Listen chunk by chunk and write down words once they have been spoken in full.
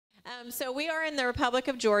So we are in the Republic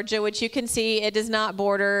of Georgia, which you can see it does not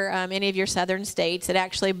border any of your southern states. It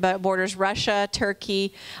actually borders Russia,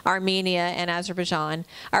 Turkey, Armenia, and Azerbaijan.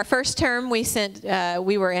 Our first term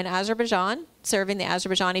we were in Azerbaijan, serving the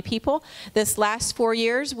Azerbaijani people. This last 4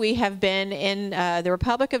 years we have been in the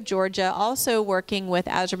Republic of Georgia, also working with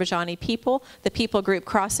Azerbaijani people. The people group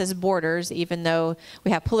crosses borders, even though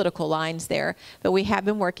we have political lines there. But we have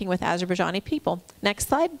been working with Azerbaijani people. Next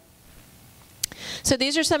slide. So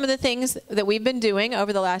these are some of the things that we've been doing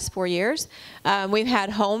over the last 4 years. We've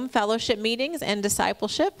had home fellowship meetings and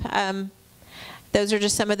discipleship. Those are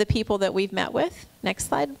just some of the people that we've met with. Next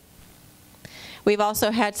slide. We've also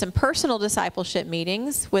had some personal discipleship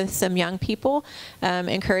meetings with some young people,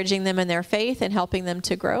 encouraging them in their faith and helping them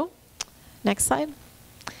to grow. Next slide.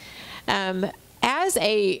 As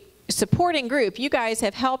a supporting group, you guys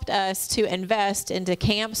have helped us to invest into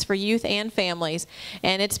camps for youth and families,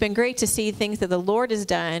 and it's been great to see things that the Lord has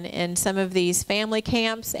done in some of these family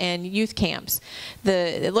camps and youth camps.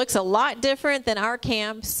 It looks a lot different than our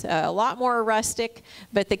camps, a lot more rustic,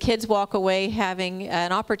 but the kids walk away having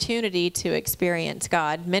an opportunity to experience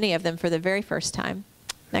God, many of them for the very first time.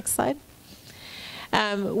 Next slide.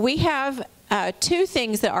 We have two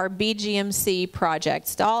things that are BGMC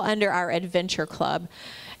projects, all under our Adventure Club.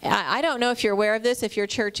 I don't know if you're aware of this, if your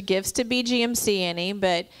church gives to BGMC any,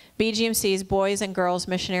 but BGMC is Boys and Girls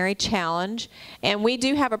Missionary Challenge, and we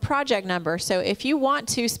do have a project number. So if you want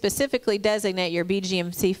to specifically designate your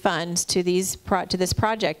BGMC funds to this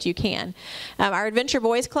project, you can. Our Adventure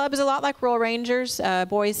Boys Club is a lot like Royal Rangers,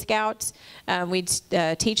 Boy Scouts. We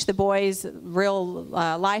teach the boys real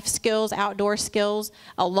life skills, outdoor skills,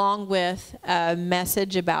 along with a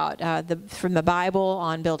message about from the Bible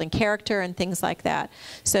on building character and things like that.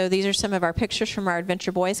 So these are some of our pictures from our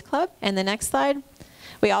Adventure Boys Club. And the next slide.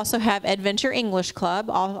 We also have Adventure English Club,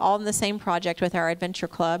 all in the same project with our Adventure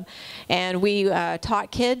Club. And we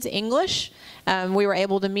taught kids English. We were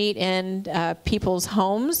able to meet in people's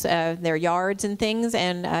homes, their yards and things,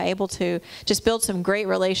 and able to just build some great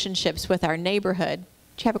relationships with our neighborhood.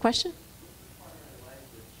 Do you have a question?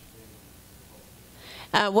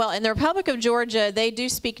 Well, in the Republic of Georgia, they do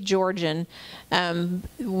speak Georgian.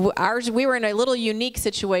 We were in a little unique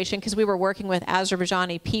situation because we were working with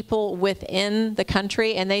Azerbaijani people within the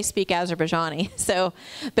country, and they speak Azerbaijani.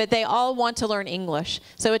 But they all want to learn English.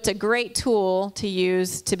 So it's a great tool to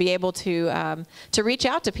use to be able to reach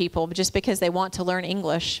out to people just because they want to learn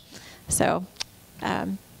English. So,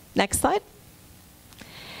 next slide.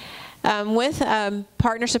 With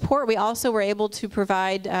partner support, we also were able to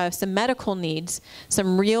provide some medical needs,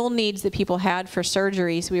 some real needs that people had for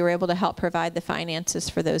surgeries. We were able to help provide the finances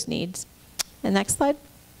for those needs. And next slide.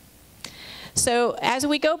 So as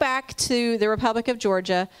we go back to the Republic of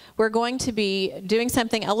Georgia, we're going to be doing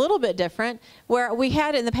something a little bit different. Where we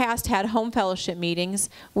had in the past had home fellowship meetings,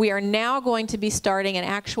 we are now going to be starting an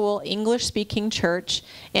actual English-speaking church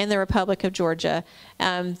in the Republic of Georgia.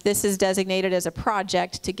 This is designated as a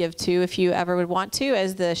project to give to, if you ever would want to,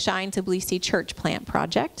 as the Shine Tbilisi Church Plant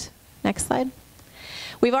Project. Next slide.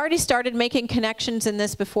 We've already started making connections in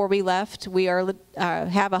this before we left. We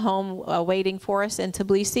have a home waiting for us in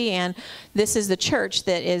Tbilisi, and this is the church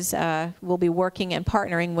that we'll be working and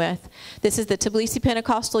partnering with. This is the Tbilisi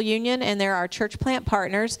Pentecostal Union, and they're our church plant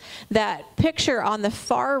partners. That picture on the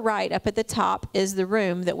far right up at the top is the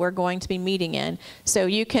room that we're going to be meeting in. So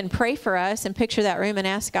you can pray for us and picture that room and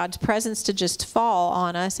ask God's presence to just fall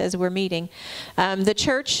on us as we're meeting. The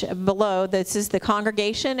church below, this is the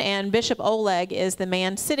congregation, and Bishop Oleg is the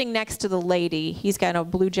man sitting next to the lady. He's got a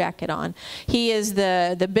blue jacket on. He is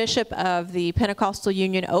the bishop of the Pentecostal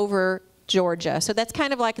Union over Georgia. So that's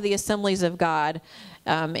kind of like the Assemblies of God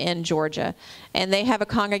in Georgia. And they have a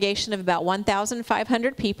congregation of about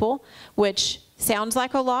 1,500 people, which sounds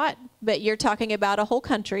like a lot, but you're talking about a whole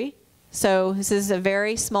country. So this is a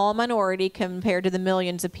very small minority compared to the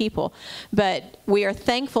millions of people. But we are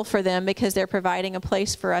thankful for them because they're providing a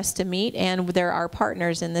place for us to meet, and they're our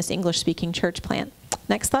partners in this English-speaking church plant.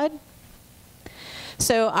 Next slide.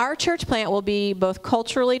 So our church plant will be both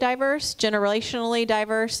culturally diverse, generationally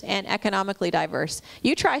diverse, and economically diverse.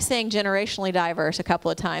 You try saying generationally diverse a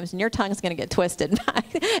couple of times, and your tongue's going to get twisted.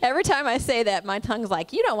 Every time I say that, my tongue's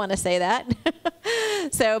like, you don't want to say that.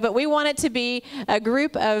 But we want it to be a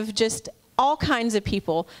group of just all kinds of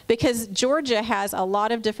people, because Georgia has a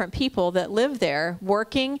lot of different people that live there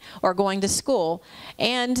working or going to school,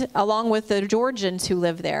 and along with the Georgians who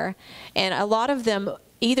live there. And a lot of them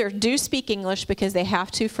either do speak English because they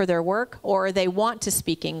have to for their work, or they want to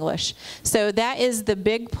speak English. So that is the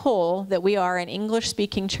big pull, that we are an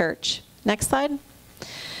English-speaking church. Next slide.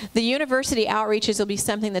 The university outreaches will be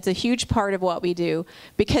something that's a huge part of what we do,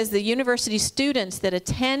 because the university students that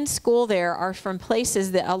attend school there are from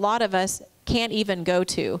places that a lot of us can't even go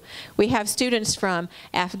to. We have students from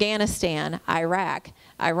Afghanistan, Iraq,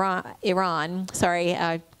 Iran.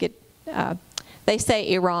 Sorry, they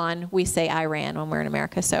say Iran, we say Iran when we're in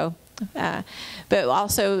America. So, but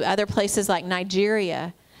also other places like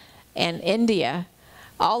Nigeria and India.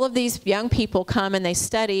 All of these young people come and they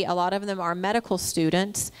study. A lot of them are medical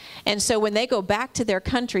students. And so when they go back to their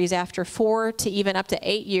countries after 4 to even up to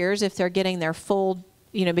 8 years, if they're getting their full,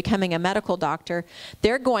 becoming a medical doctor,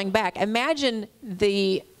 they're going back. Imagine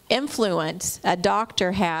the influence a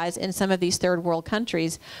doctor has in some of these third world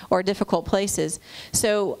countries or difficult places.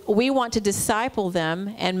 So we want to disciple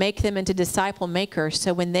them and make them into disciple makers,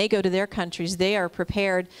 so when they go to their countries, they are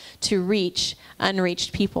prepared to reach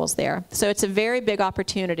unreached peoples there. So it's a very big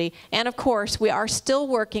opportunity. And of course, we are still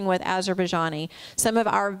working with Azerbaijani. Some of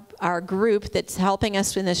our group that's helping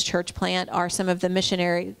us in this church plant are some of the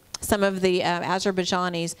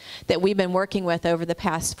Azerbaijanis that we've been working with over the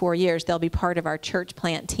past 4 years. They'll be part of our church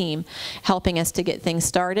plant team, helping us to get things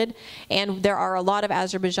started. And there are a lot of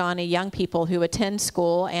Azerbaijani young people who attend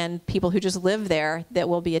school and people who just live there that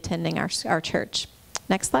will be attending our church.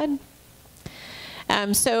 Next slide.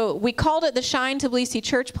 So we called it the Shine Tbilisi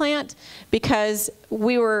Church Plant because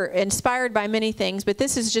we were inspired by many things, but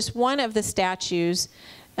this is just one of the statues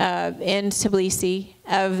in Tbilisi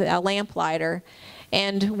of a lamplighter.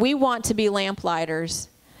 And we want to be lamplighters,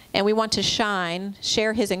 and we want to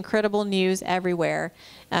share his incredible news everywhere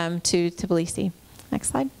to Tbilisi.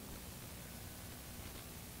 Next slide.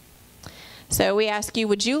 So we ask you,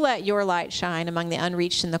 would you let your light shine among the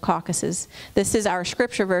unreached in the Caucasus? This is our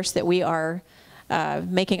scripture verse that we are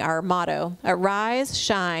making our motto. Arise,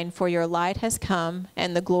 shine, for your light has come,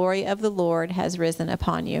 and the glory of the Lord has risen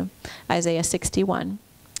upon you. Isaiah 61.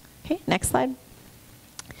 Okay, next slide.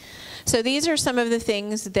 So these are some of the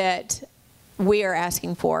things that we are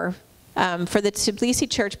asking for. For the Tbilisi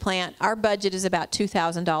church plant, our budget is about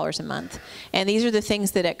 $2,000 a month. And these are the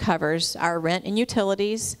things that it covers: our rent and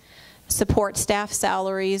utilities, support staff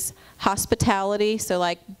salaries, hospitality, so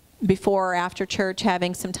like before or after church,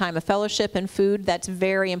 having some time of fellowship and food. That's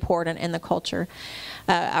very important in the culture.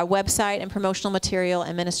 Our website and promotional material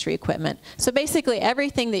and ministry equipment. So basically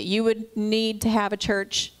everything that you would need to have a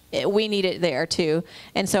church, we need it there too.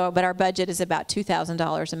 And so, but our budget is about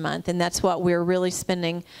 $2,000 a month, and that's what we're really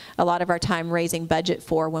spending a lot of our time raising budget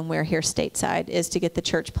for when we're here stateside, is to get the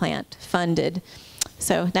church plant funded.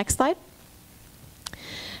 So next slide.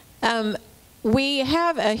 We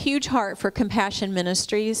have a huge heart for compassion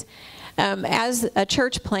ministries. As a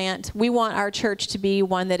church plant, we want our church to be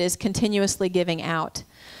one that is continuously giving out.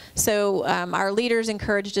 So our leaders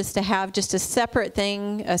encouraged us to have just a separate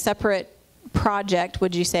thing, a separate project,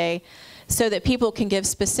 would you say, so that people can give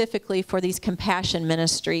specifically for these compassion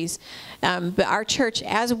ministries. But our church,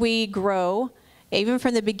 as we grow, even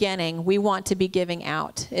from the beginning, we want to be giving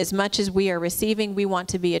out. As much as we are receiving, we want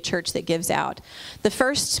to be a church that gives out. The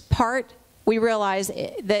first part, we realize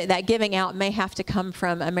that giving out may have to come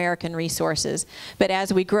from American resources. But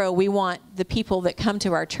as we grow, we want the people that come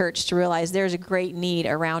to our church to realize there's a great need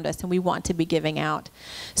around us, and we want to be giving out.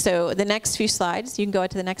 So the next few slides, you can go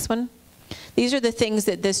to the next one. These are the things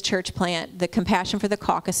that this church plant, the Compassion for the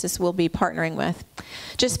Caucasus, will be partnering with.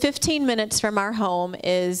 Just 15 minutes from our home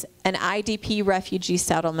is an IDP refugee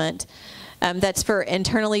settlement. That's for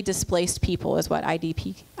internally displaced people, is what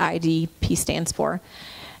IDP stands for.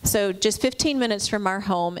 So just 15 minutes from our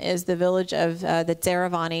home is the village of the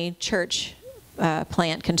Zaravani church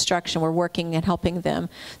plant construction. We're working and helping them.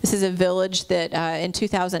 This is a village that in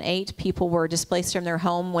 2008 people were displaced from their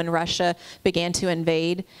home when Russia began to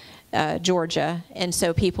invade Georgia, and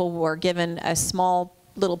so people were given a small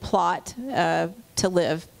little plot to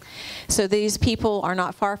live. So these people are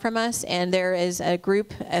not far from us, and there is a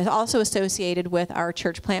group also associated with our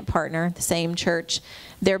church plant partner, the same church.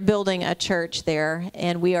 They're building a church there,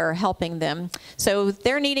 and we are helping them. So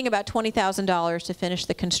they're needing about $20,000 to finish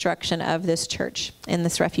the construction of this church in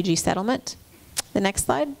this refugee settlement. The next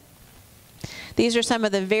slide. These are some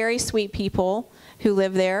of the very sweet people who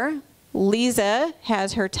live there. Lisa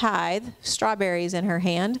has her tithe, strawberries in her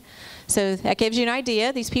hand. So that gives you an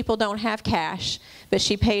idea. These people don't have cash, but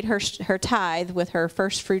she paid her tithe with her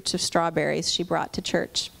first fruits of strawberries she brought to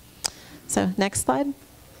church. So next slide.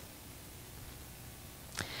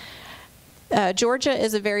 Georgia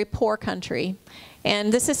is a very poor country.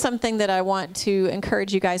 And this is something that I want to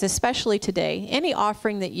encourage you guys, especially today. Any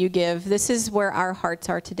offering that you give, this is where our hearts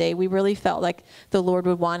are today. We really felt like the Lord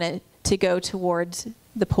would want it to go towards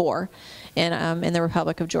the poor in the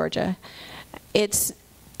Republic of Georgia.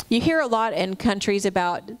 You hear a lot in countries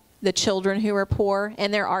about the children who are poor,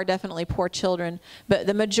 and there are definitely poor children, but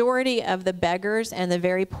the majority of the beggars and the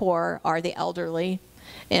very poor are the elderly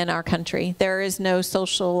in our country. There is no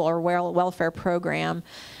social or welfare program.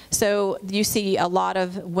 So you see a lot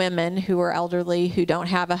of women who are elderly who don't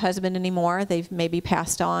have a husband anymore. They've maybe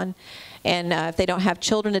passed on. And if they don't have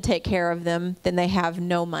children to take care of them, then they have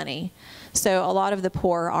no money. So a lot of the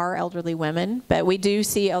poor are elderly women, but we do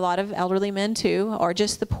see a lot of elderly men too, or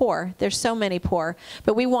just the poor. There's so many poor.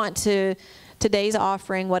 But we want to, today's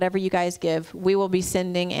offering, whatever you guys give, we will be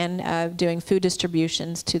sending and doing food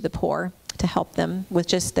distributions to the poor to help them with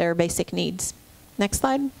just their basic needs. Next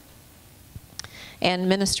slide. And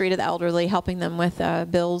ministry to the elderly, helping them with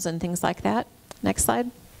bills and things like that. Next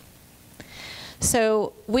slide.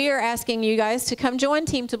 So we are asking you guys to come join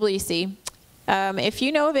Team Tbilisi. If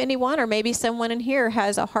you know of anyone, or maybe someone in here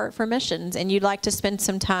has a heart for missions and you'd like to spend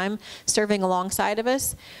some time serving alongside of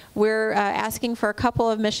us, we're asking for a couple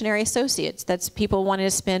of missionary associates. That's people wanting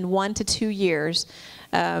to spend 1 to 2 years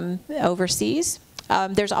overseas.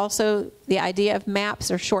 There's also the idea of MAPS,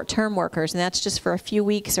 or short-term workers, and that's just for a few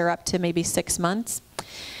weeks or up to maybe 6 months.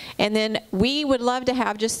 And then we would love to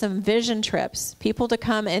have just some vision trips, people to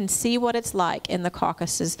come and see what it's like in the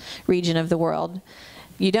Caucasus region of the world.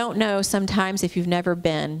 You don't know sometimes if you've never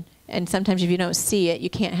been, and sometimes if you don't see it,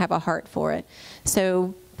 you can't have a heart for it.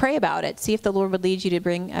 So pray about it. See if the Lord would lead you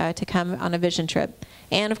to come on a vision trip.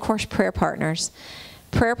 And of course, prayer partners.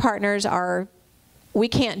 Prayer partners are, we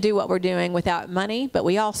can't do what we're doing without money, but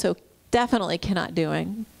we also definitely cannot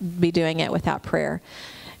be doing it without prayer.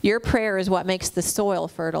 Your prayer is what makes the soil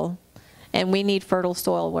fertile, and we need fertile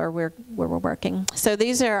soil where we're working. So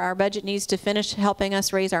these are our budget needs to finish helping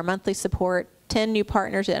us raise our monthly support. 10 new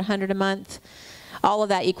partners at $100 a month. All of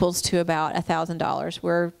that equals to about $1,000.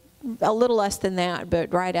 We're a little less than that,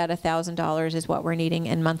 but right at $1,000 is what we're needing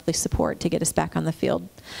in monthly support to get us back on the field.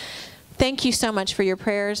 Thank you so much for your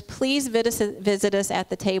prayers. Please visit us at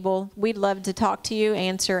the table. We'd love to talk to you,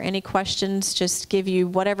 answer any questions, just give you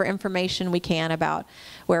whatever information we can about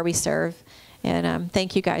where we serve. And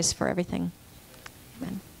thank you guys for everything.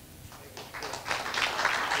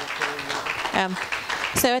 Amen.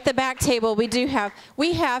 So at the back table, we have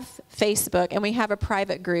Facebook, and we have a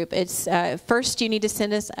private group. It's first you need to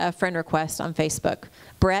send us a friend request on Facebook,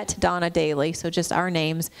 Brett Donna Daly, so just our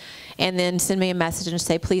names, and then send me a message and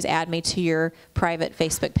say, please add me to your private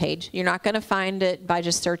Facebook page. You're not going to find it by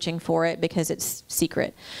just searching for it because it's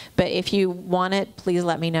secret. But if you want it, please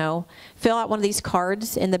let me know. Fill out one of these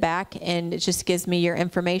cards in the back, and it just gives me your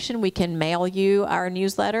information. We can mail you our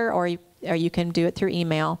newsletter, or you can do it through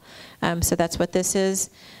email. So that's what this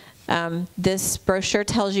is. This brochure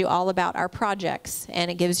tells you all about our projects,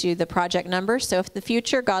 and it gives you the project number. So if in the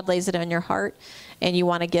future God lays it on your heart and you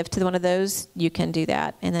want to give to one of those, you can do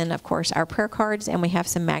that. And then, of course, our prayer cards, and we have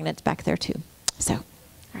some magnets back there too. So, all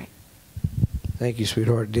right. Thank you,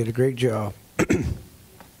 sweetheart. Did a great job.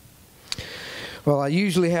 Well, I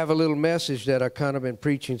usually have a little message that I've kind of been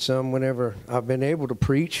preaching some whenever I've been able to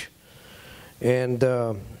preach. And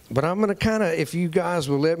but I'm going to kind of, if you guys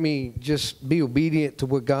will let me just be obedient to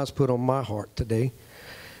what God's put on my heart today.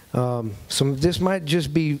 This might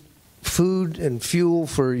just be food and fuel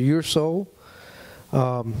for your soul.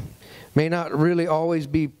 May not really always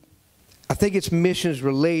be, I think it's missions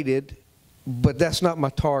related, but that's not my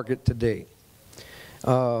target today.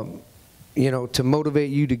 To motivate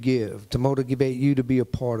you to give, to motivate you to be a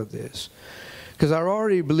part of this. Because I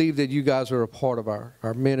already believe that you guys are a part of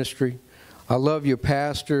our ministry. I love your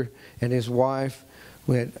pastor and his wife.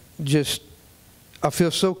 I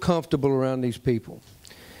feel so comfortable around these people.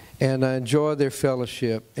 And I enjoy their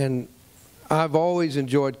fellowship. And I've always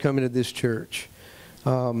enjoyed coming to this church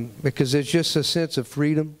because there's just a sense of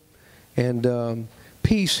freedom and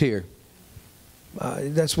peace here.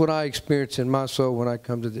 That's what I experience in my soul when I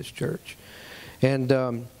come to this church.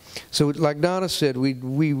 And so like Donna said,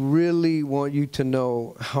 we really want you to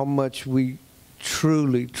know how much we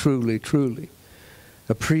truly, truly, truly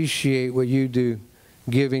appreciate what you do,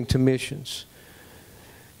 giving to missions.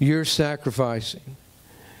 You're sacrificing.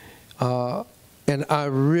 And I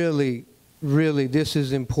really, really, this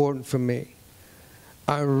is important for me.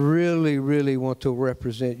 I really, really want to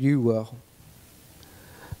represent you well.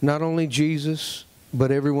 Not only Jesus, but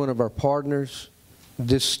every one of our partners,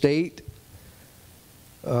 this state,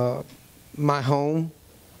 my home,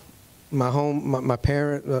 my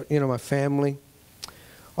parent, my family,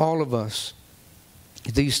 all of us.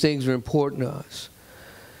 These things are important to us.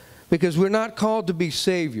 Because we're not called to be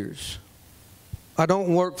saviors. I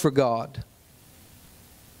don't work for God.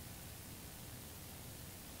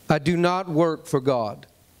 I do not work for God.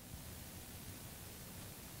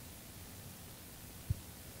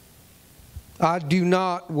 I do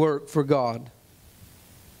not work for God.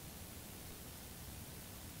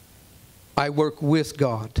 I work with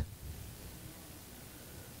God.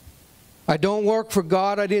 I don't work for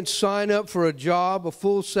God. I didn't sign up for a job, a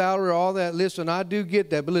full salary, all that. Listen, I do get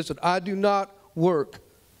that, but listen, I do not work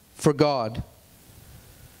for God.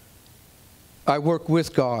 I work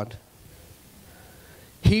with God.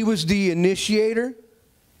 He was the initiator.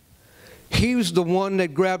 He was the one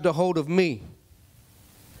that grabbed a hold of me.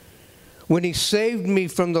 When He saved me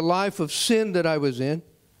from the life of sin that I was in,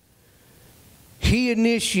 He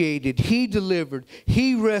initiated, He delivered,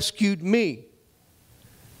 He rescued me.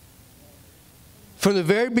 From the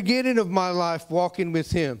very beginning of my life walking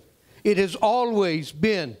with Him, it has always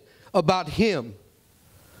been about Him.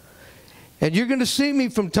 And you're going to see me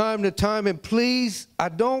from time to time, and please, I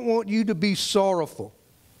don't want you to be sorrowful.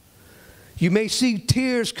 You may see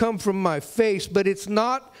tears come from my face, but it's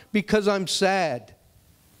not because I'm sad.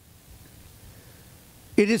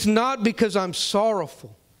 It is not because I'm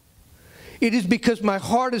sorrowful. It is because my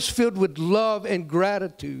heart is filled with love and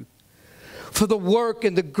gratitude for the work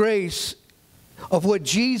and the grace of what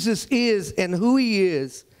Jesus is and who He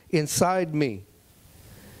is inside me.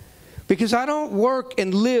 Because I don't work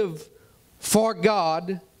and live for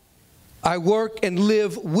God. I work and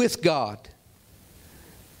live with God.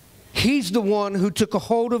 He's the one who took a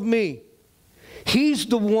hold of me. He's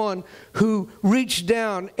the one who reached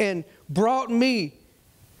down and brought me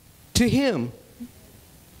to Him.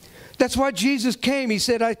 That's why Jesus came. He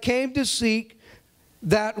said, I came to seek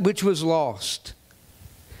that which was lost.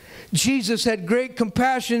 Jesus had great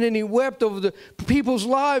compassion, and He wept over the people's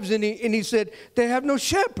lives, and he said, they have no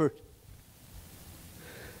shepherd.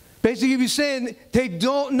 Basically, He's saying, they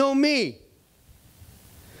don't know me.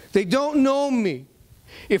 They don't know me.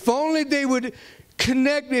 If only they would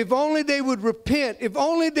connect, if only they would repent, if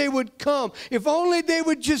only they would come, if only they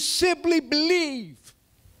would just simply believe.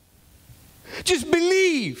 Just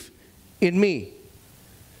believe in me.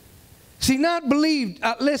 See, not believe.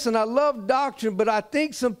 Listen, I love doctrine, but I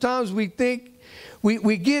think sometimes we think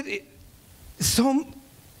we get it so.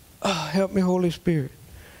 Help me, Holy Spirit.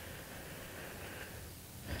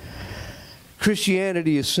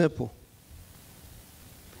 Christianity is simple.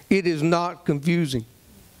 It is not confusing.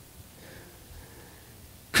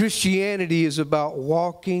 Christianity is about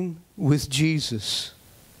walking with Jesus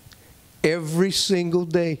every single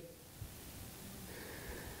day.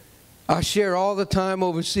 I share all the time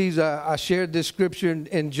overseas. I shared this scripture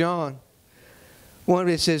in John. One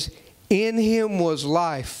that says, in Him was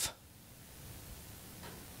life.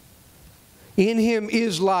 In Him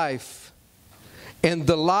is life. And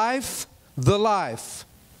the life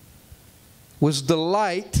was the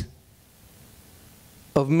light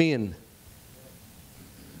of men.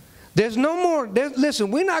 There's no more,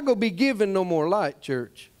 listen, we're not going to be given no more light,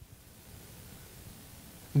 church.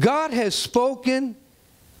 God has spoken,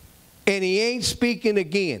 and He ain't speaking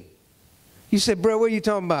again. You said, bro, what are you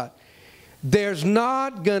talking about? There's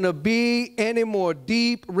not going to be any more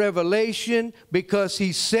deep revelation because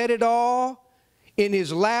He said it all in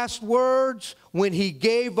His last words when He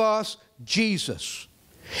gave us Jesus.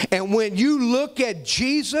 And when you look at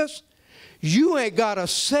Jesus, you ain't got to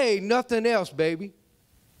say nothing else, baby.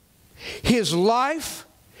 His life,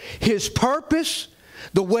 His purpose,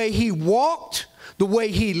 the way He walked, the way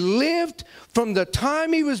He lived from the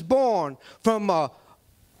time He was born, from a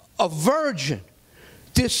virgin,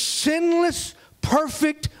 this sinless,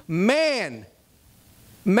 perfect man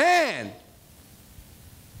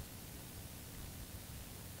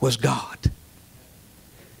was God.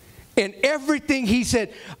 And everything He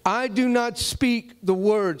said, I do not speak the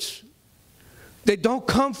words. They don't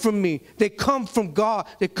come from me. They come from God.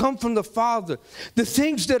 They come from the Father. The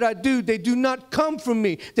things that I do, they do not come from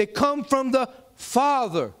me. They come from the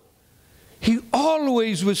Father. He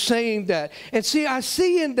always was saying that. And see, I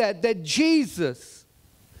see in that Jesus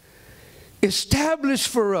established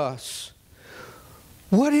for us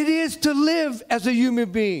what it is to live as a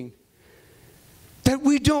human being. That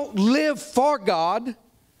we don't live for God.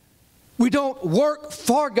 We don't work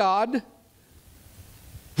for God.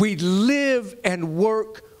 We live and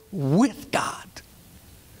work with God.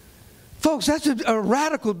 Folks, that's a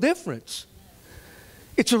radical difference.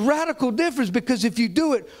 It's a radical difference because if you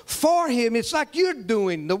do it for Him, it's like you're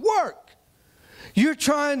doing the work. You're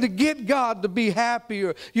trying to get God to be happy,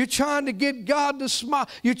 or you're trying to get God to smile.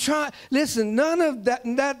 You're trying, listen, none of that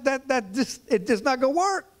it's just not going to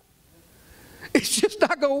work. It's just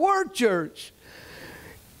not going to work, church.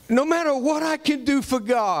 No matter what I can do for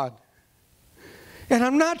God. And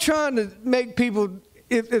I'm not trying to make people,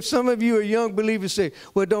 if some of you are young believers say,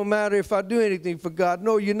 well, it don't matter if I do anything for God.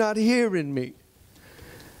 No, you're not hearing me.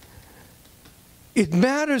 It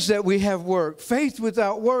matters that we have work. Faith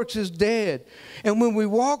without works is dead. And when we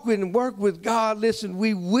walk and work with God, listen,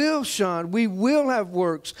 we will shine. We will have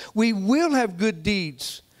works. We will have good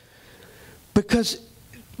deeds. But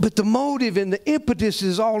the motive and the impetus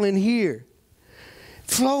is all in here,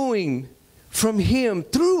 flowing from Him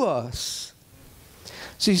through us.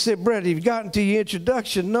 So you said, Brett, have you gotten to your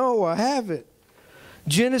introduction? No, I haven't.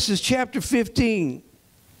 Genesis chapter 15.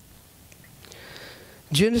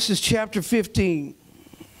 Genesis chapter 15.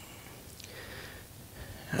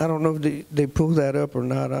 I don't know if they pulled that up or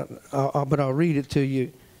not, but I'll read it to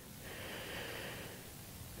you.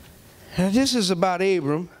 Now, this is about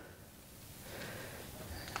Abram,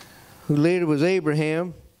 who later was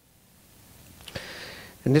Abraham.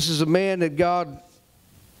 And this is a man that God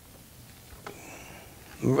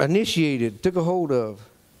initiated, took a hold of.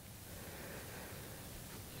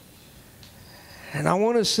 And I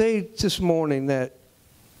want to say this morning that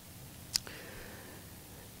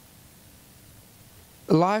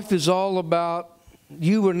life is all about,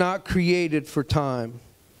 you were not created for time.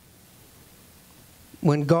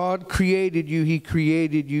 When God created you, He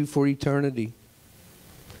created you for eternity.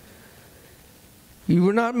 You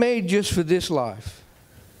were not made just for this life.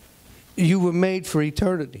 You were made for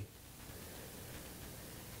eternity.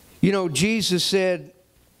 You know, Jesus said,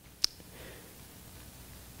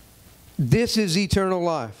 this is eternal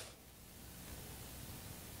life.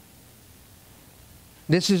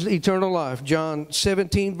 This is eternal life. John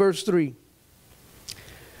 17, verse 3.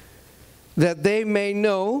 That they may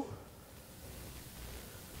know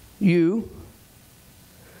you,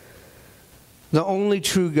 the only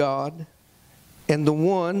true God, and the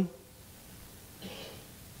one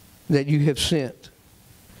that you have sent.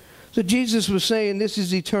 So Jesus was saying this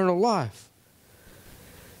is eternal life.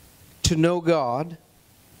 To know God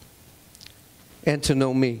and to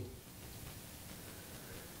know me.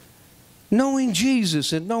 Knowing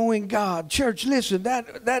Jesus and knowing God. Church, listen,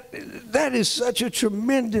 that is such a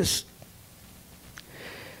tremendous.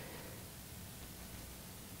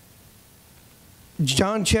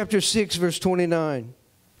 John chapter 6, verse 29.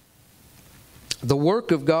 The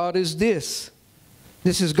work of God is this.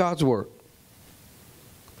 This is God's work.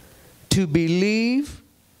 To believe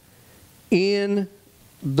in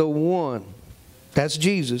the one, that's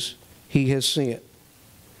Jesus, He has sent.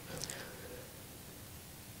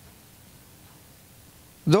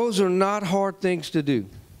 Those are not hard things to do.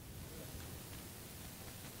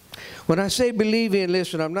 When I say believe in,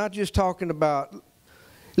 listen, I'm not just talking about,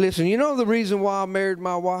 listen, you know the reason why I married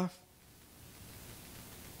my wife?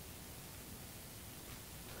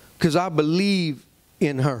 Because I believe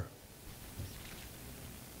in her.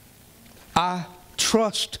 I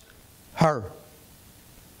trust her.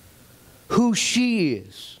 Who she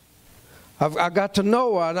is. I got to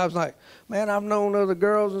know her, and I was like, man, I've known other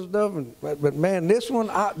girls and stuff, but man, this one,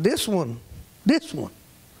 I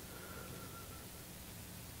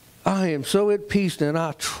am so at peace and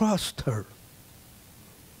I trust her.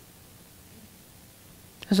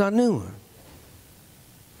 As I knew her.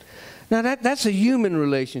 Now that's a human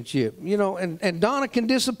relationship, you know, and Donna can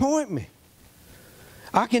disappoint me.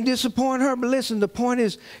 I can disappoint her, but listen, the point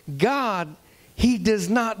is, God, He does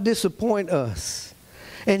not disappoint us.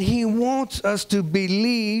 And He wants us to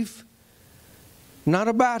believe not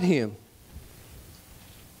about Him.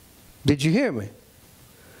 Did you hear me?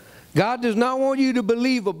 God does not want you to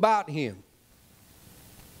believe about Him.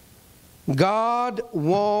 God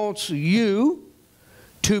wants you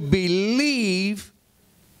to believe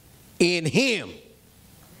in Him.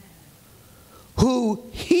 Who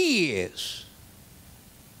He is.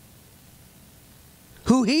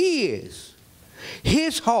 Who He is.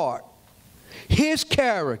 His heart. His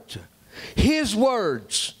character. His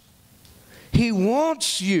words. He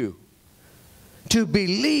wants you to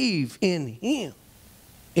believe in Him.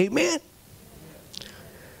 Amen?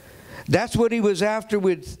 That's what He was after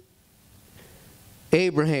with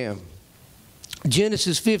Abraham.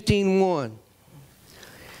 Genesis 15:1.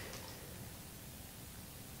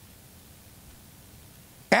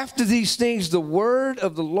 After these things, the word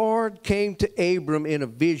of the Lord came to Abram in a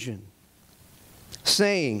vision,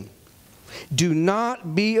 saying, do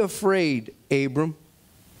not be afraid, Abram.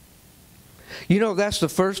 You know, that's the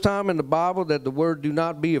first time in the Bible that the word do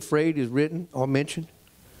not be afraid is written or mentioned.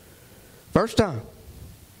 First time.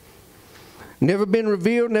 Never been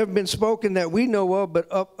revealed, never been spoken that we know of, but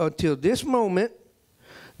up until this moment,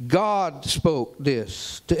 God spoke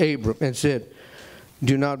this to Abram and said,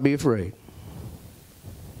 do not be afraid.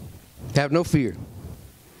 Have no fear.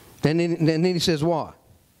 And then He says, why?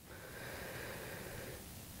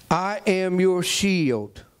 I am your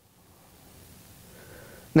shield.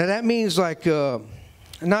 Now that means like,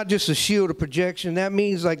 not just a shield of projection. That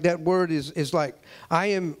means like that word is like,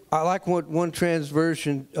 I like what one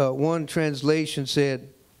translation said.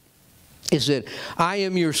 It said, I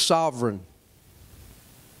am your sovereign.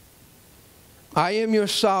 I am your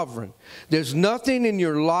sovereign. There's nothing in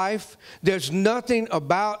your life, there's nothing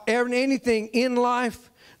about anything in life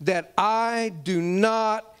that I do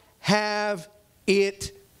not have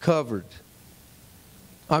it covered.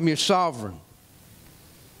 I'm your sovereign.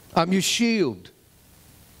 I'm your shield.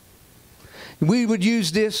 We would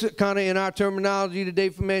use this kind of in our terminology today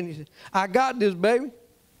for men. I got this, baby.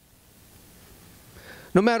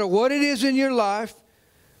 No matter what it is in your life,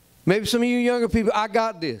 maybe some of you younger people, I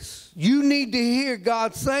got this. You need to hear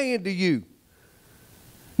God saying to you,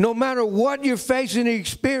 no matter what you're facing in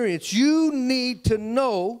experience, you need to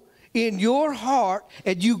know in your heart,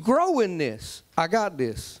 and you grow in this, I got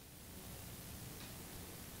this.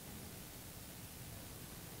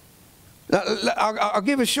 I'll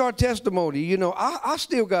give a short testimony. You know, I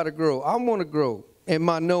still got to grow. I want to grow in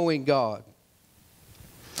my knowing God.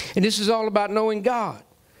 And this is all about knowing God.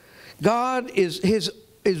 God is, his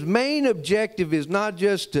main objective is not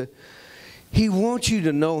just to, he wants you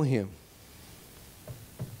to know him.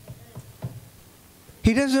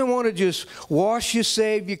 He doesn't want to just wash you,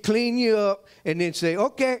 save you, clean you up, and then say,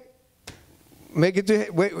 okay, make it to,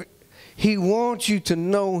 wait. He wants you to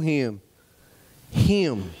know him.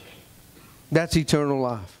 Him. That's eternal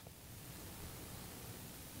life.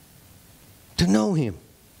 To know him.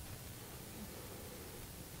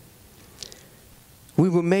 We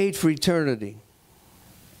were made for eternity.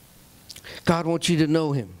 God wants you to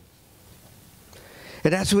know him.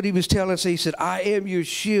 And that's what he was telling us. He said, I am your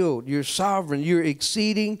shield, your sovereign, your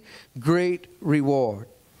exceeding great reward.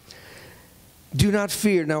 Do not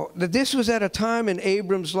fear. Now, this was at a time in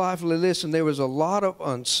Abram's life, listen, there was a lot of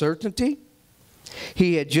uncertainty.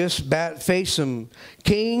 He had just faced some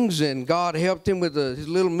kings, and God helped him with his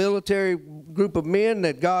little military group of men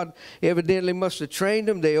that God evidently must have trained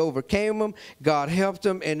them. They overcame them. God helped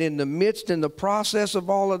them. And in the process of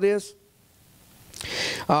all of this,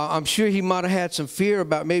 I'm sure he might have had some fear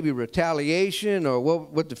about maybe retaliation or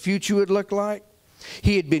what the future would look like.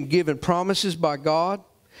 He had been given promises by God.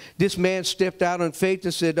 This man stepped out in faith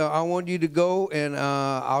and said, I want you to go, and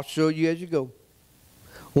I'll show you as you go.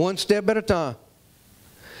 One step at a time.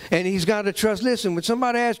 And he's got to trust. Listen, when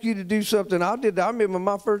somebody asks you to do something, I remember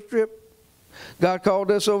my first trip. God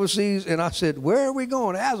called us overseas, and I said, where are we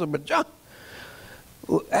going? Azerbaijan.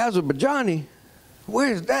 Azerbaijani?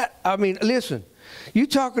 Where's that? I mean, listen. You're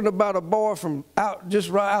talking about a boy from just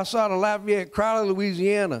right outside of Lafayette, Crowley,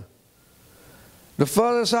 Louisiana. The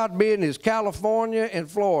furthest I'd been is California and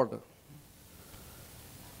Florida.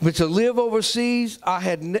 But to live overseas, I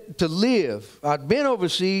had to live. I'd been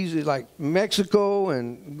overseas, like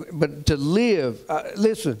Mexico, but to live,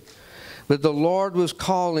 listen. But the Lord was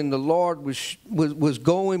calling. The Lord was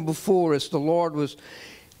going before us. The Lord was.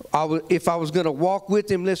 If I was going to walk with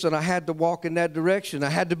him, listen, I had to walk in that direction. I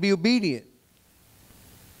had to be obedient.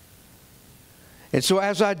 And so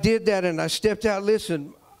as I did that and I stepped out,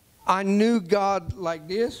 listen, I knew God like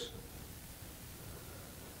this.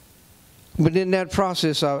 But in that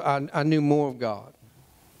process, I knew more of God.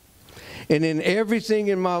 And in everything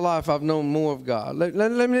in my life, I've known more of God.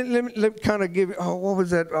 Let me kind of give, what was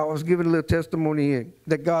that? I was giving a little testimony here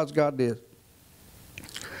that God's got this.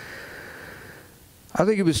 I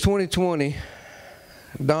think it was 2020.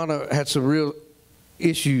 Donna had some real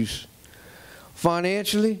issues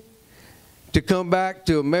financially. To come back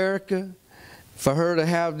to America, for her to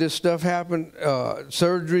have this stuff happen,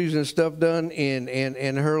 surgeries and stuff done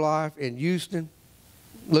in her life in Houston.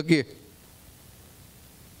 Look here.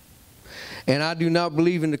 And I do not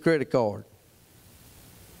believe in the credit card.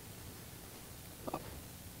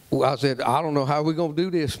 I said, I don't know how we're going to do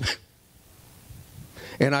this.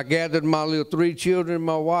 And I gathered my little 3 children and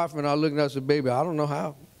my wife, and I looked and I said, baby, I don't know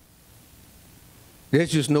how.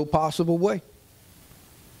 There's just no possible way.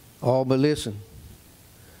 Oh, but listen.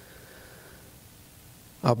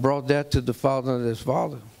 I brought that to the father and his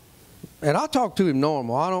father. And I talk to him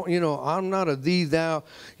normal. I don't, I'm not a thee, thou,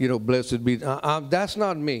 blessed be. That's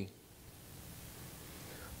not me.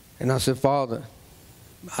 And I said, Father,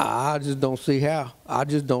 I just don't see how. I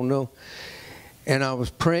just don't know. And I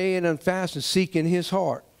was praying and fasting, seeking his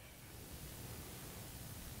heart.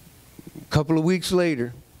 A couple of weeks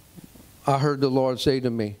later, I heard the Lord say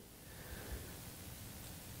to me,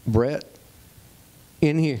 Brett,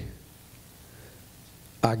 in here,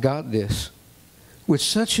 I got this. With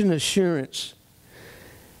such an assurance.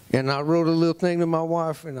 And I wrote a little thing to my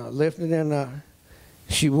wife, and I left it there, and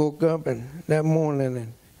she woke up and that morning,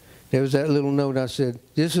 and there was that little note. I said,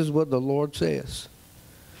 this is what the Lord says.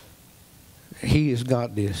 He has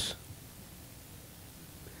got this.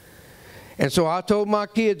 And so I told my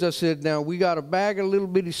kids, I said, now we got a bag of little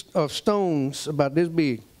bitty of stones about this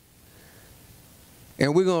big.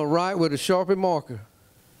 And we're going to write with a Sharpie marker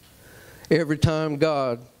every time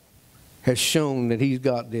God has shown that He's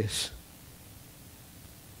got this.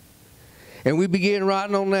 And we began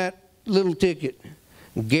writing on that little ticket,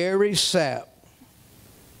 Gary Sapp,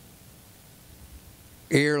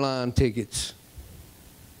 airline tickets.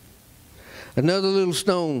 Another little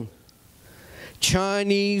stone,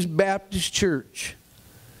 Chinese Baptist Church.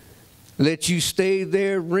 Let you stay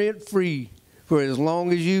there rent-free for as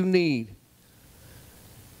long as you need.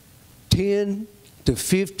 10 to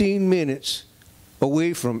 15 minutes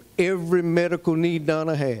away from every medical need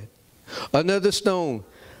Donna had. Another stone,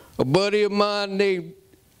 a buddy of mine named,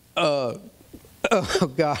 oh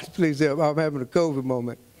God, please help, I'm having a COVID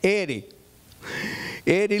moment, Eddie.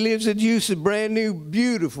 Eddie lives in Houston, brand new,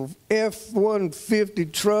 beautiful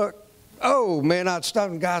F-150 truck. Oh, man, I'd stop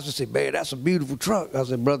and guys would say, man, that's a beautiful truck. I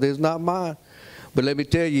said, brother, it's not mine. But let me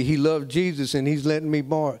tell you, he loved Jesus, and he's letting me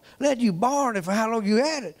borrow it. Let you borrow it for how long you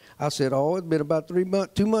had it? I said, oh, it's been about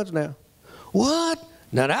 2 months now. What?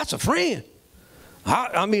 Now, that's a friend.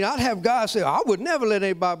 I mean, I'd have guys say, I would never let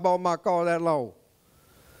anybody borrow my car that long.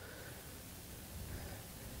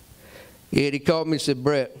 Eddie called me and said,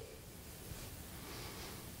 Brett,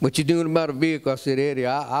 what you doing about a vehicle? I said, Eddie,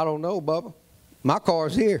 I don't know, Bubba. My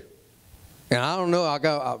car's here. And I don't know.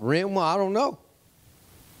 I rent one. I don't know.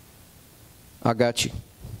 I got you.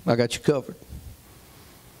 I got you covered.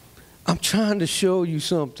 I'm trying to show you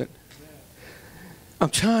something. I'm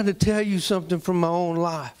trying to tell you something from my own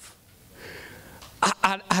life.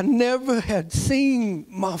 I never had seen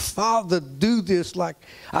my father do this. Like,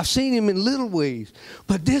 I've seen him in little ways.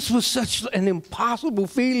 But this was such an impossible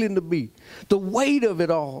feeling to me. The weight of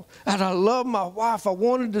it all. And I love my wife. I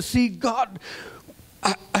wanted to see God.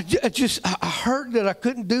 I heard that I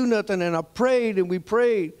couldn't do nothing, and I prayed and we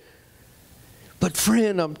prayed. But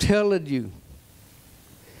friend, I'm telling you,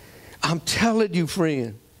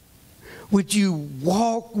 friend, would you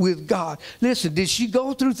walk with God? Listen, did she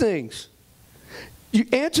go through things? You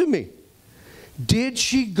answer me. Did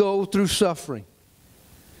she go through suffering?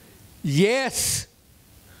 Yes.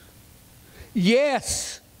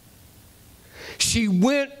 Yes. She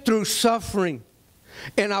went through suffering.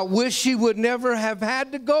 And I wish she would never have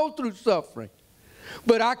had to go through suffering.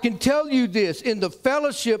 But I can tell you this, in the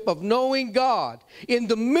fellowship of knowing God, in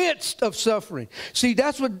the midst of suffering. See,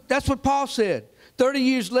 that's what Paul said. 30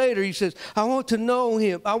 years later, he says, I want to know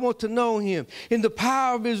him. I want to know him in the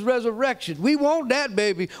power of his resurrection. We want that,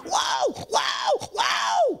 baby. Wow, wow,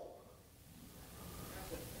 wow.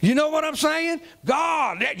 You know what I'm saying?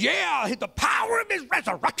 God, yeah, the power of his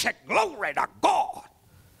resurrection. Glory to God.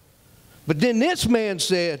 But then this man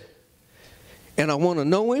said, and I want to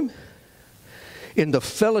know him in the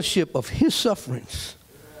fellowship of his sufferings.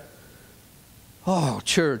 Oh,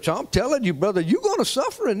 church, I'm telling you, brother, you're going to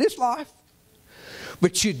suffer in this life.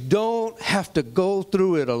 But you don't have to go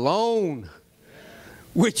through it alone.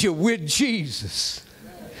 With Jesus.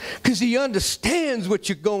 Because he understands what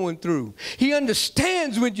you're going through. He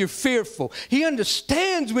understands when you're fearful. He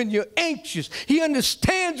understands when you're anxious. He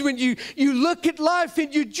understands when you look at life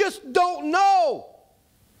and you just don't know.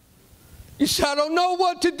 You say, I don't know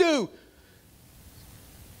what to do.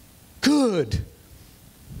 Good.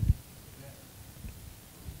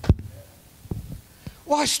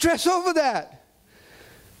 Why stress over that?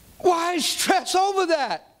 Why stress over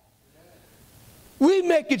that? We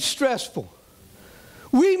make it stressful.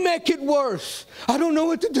 We make it worse. I don't know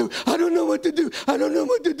what to do. I don't know what to do. I don't know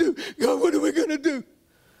what to do. God, what are we going to do?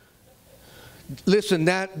 Listen,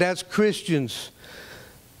 that's Christians.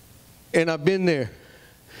 And I've been there.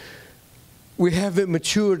 We haven't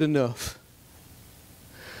matured enough.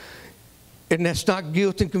 And that's not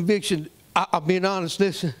guilt and conviction. I'm being honest,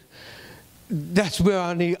 listen. That's where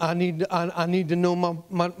I need to know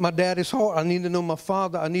my daddy's heart. I need to know my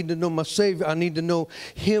father. I need to know my Savior. I need to know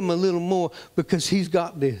him a little more because he's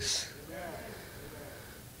got this.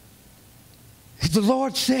 The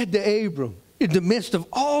Lord said to Abram, in the midst of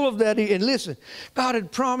all of that, and listen, God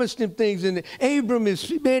had promised him things, and Abram he's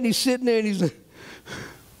sitting there and he's like,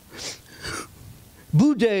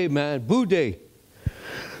 Boudet, man, Boudet.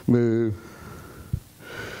 Man,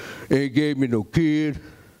 ain't gave me no kid.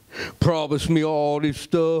 Promised me all this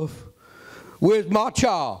stuff. Where's my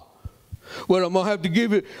child? Well, I'm going to have to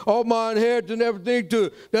give it all my inheritance and everything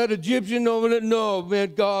to that Egyptian over there. No,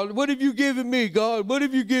 man, God, what have you given me, God? What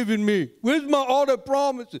have you given me? Where's all the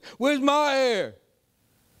promises? Where's my heir?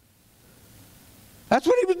 That's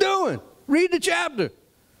what he was doing. Read the chapter.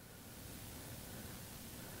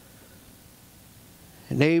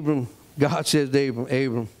 And Abram, God says to Abram,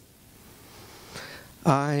 Abram,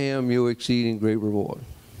 I am your exceeding great reward.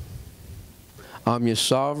 I'm your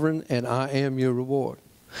sovereign, and I am your reward.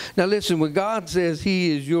 Now listen, when God says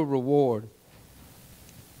He is your reward,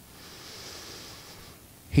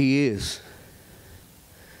 He is.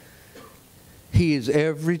 He is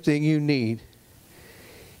everything you need.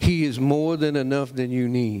 He is more than enough than you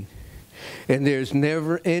need. And there's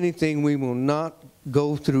never anything we will not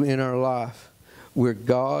go through in our life where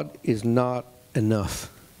God is not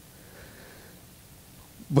enough.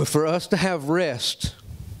 But for us to have rest,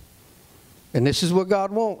 and this is what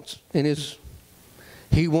God wants,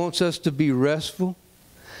 He wants us to be restful.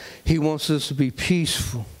 He wants us to be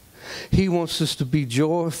peaceful. He wants us to be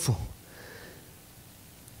joyful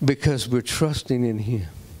because we're trusting in Him.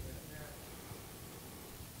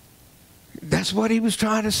 That's what He was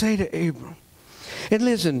trying to say to Abram. And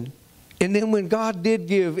listen, and then when God did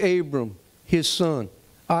give Abram his son,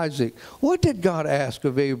 Isaac, what did God ask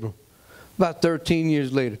of Abram about 13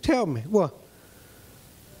 years later? Tell me, what?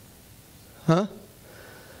 Huh?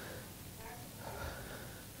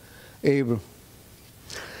 Abram,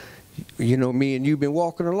 you know, me and you've been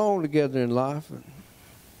walking along together in life. And,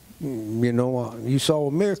 you know, you saw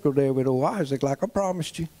a miracle there with old Isaac, like I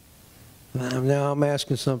promised you. Now I'm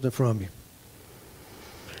asking something from you.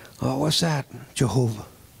 Oh, what's that, Jehovah?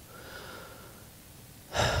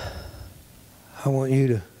 I want you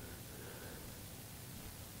to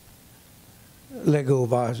let go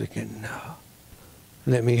of Isaac and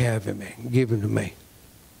let me have him and give him to me.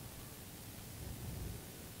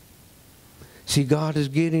 See, God is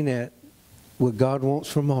getting at what God wants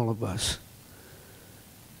from all of us.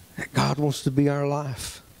 That God wants to be our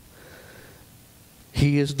life.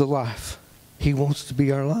 He is the life. He wants to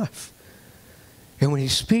be our life. And when He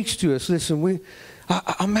speaks to us, listen,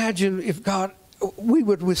 I imagine if God, we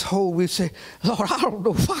would withhold, we'd say, Lord, I don't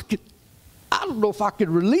know if I could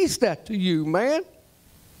release that to you, man.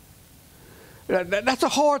 That's a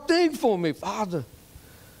hard thing for me, Father.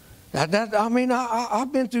 I've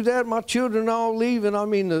been through that. My children all leaving.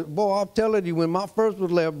 Boy, I'm telling you, when my first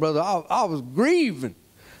was left, brother, I was grieving.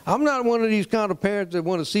 I'm not one of these kind of parents that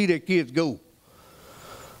want to see their kids go.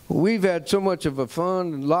 We've had so much of a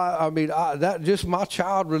fun and that just my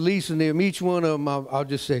child releasing them, each one of them, I'll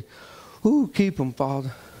just say, ooh, keep them,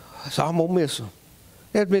 Father. So I'm gonna miss them.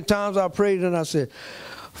 There's been times I prayed and I said,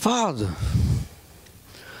 Father,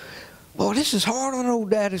 boy, this is hard on old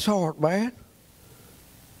Daddy's heart, man.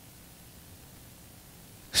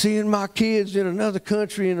 Seeing my kids in another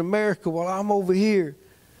country in America while I'm over here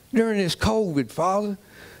during this COVID, Father.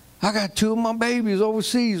 I got 2 of my babies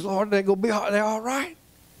overseas, Lord. They're all right.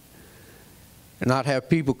 And I'd have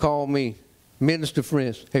people call me, minister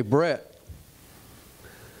friends, hey, Brett,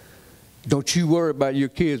 don't you worry about your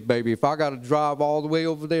kids, baby. If I got to drive all the way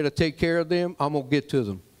over there to take care of them, I'm going to get to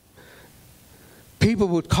them. People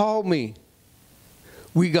would call me,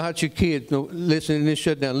 we got your kids. No, listen, in this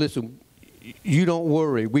shutdown, listen, you don't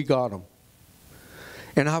worry, we got them.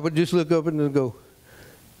 And I would just look up and go,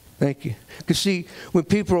 thank you. Because see, when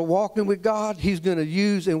people are walking with God, He's going to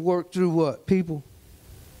use and work through what? People.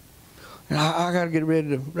 And I got to get ready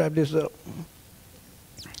to wrap this up.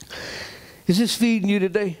 Is this feeding you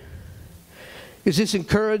today? Is this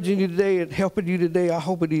encouraging you today and helping you today? I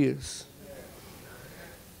hope it is.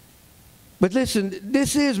 But listen,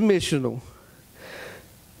 this is missional.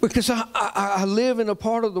 Because I live in a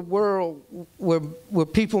part of the world where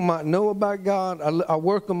people might know about God. I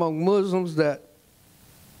work among Muslims that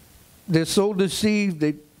they're so deceived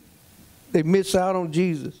they miss out on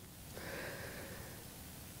Jesus.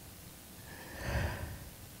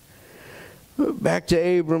 Back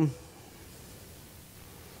to Abram.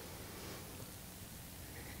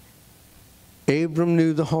 Abram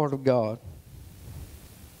knew the heart of God.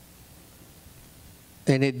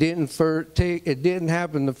 And it didn't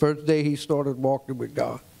happen the first day he started walking with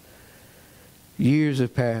God. Years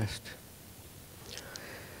have passed.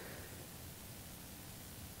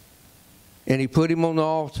 And he put him on the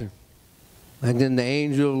altar. And then the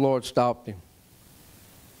angel of the Lord stopped him.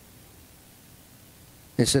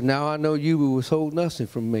 And said, now I know you will withhold nothing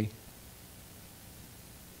from me.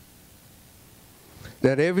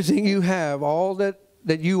 That everything you have, all that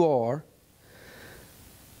you are,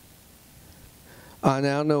 I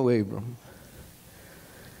now know, Abram.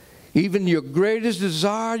 Even your greatest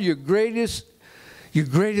desire, your greatest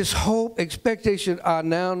hope, expectation, I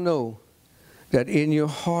now know that in your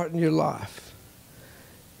heart and your life,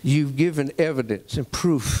 you've given evidence and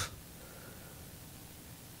proof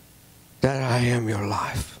that I am your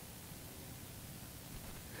life.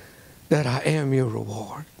 That I am your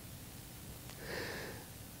reward.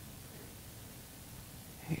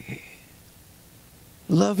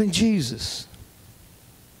 Loving Jesus.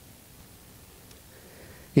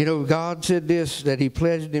 You know, God said this, that he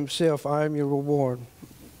pledged himself, I am your reward.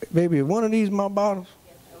 Baby, one of these my bottles?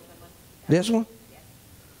 Yes, open one. This one? Yes.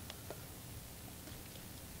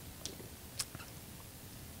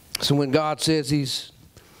 So when God says he's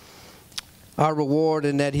our reward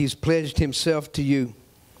and that he's pledged himself to you,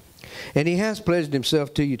 and he has pledged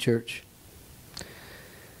himself to you, church.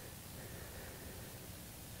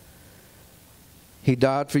 He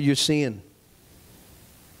died for your sin.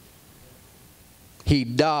 He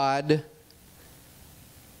died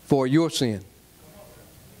for your sin.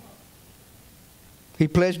 He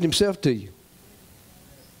pledged himself to you.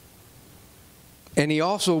 And he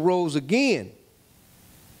also rose again.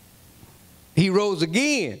 He rose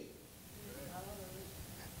again.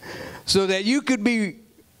 So that you could be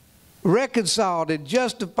reconciled and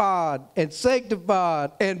justified and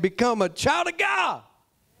sanctified and become a child of God.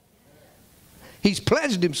 He's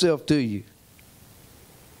pledged himself to you.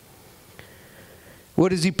 What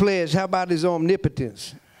does he pledge? How about his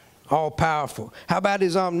omnipotence? All powerful. How about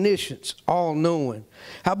his omniscience? All knowing.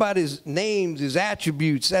 How about his names, his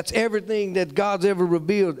attributes? That's everything that God's ever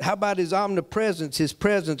revealed. How about his omnipresence, his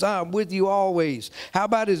presence? I'm with you always. How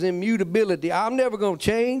about his immutability? I'm never going to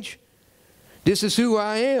change. This is who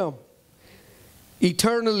I am.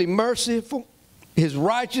 Eternally merciful. His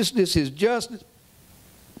righteousness, his justice.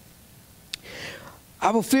 I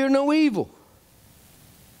will fear no evil,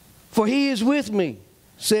 for he is with me,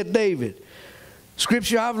 said David.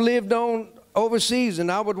 Scripture I've lived on overseas,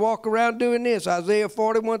 and I would walk around doing this. Isaiah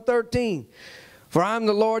 41:13. For I am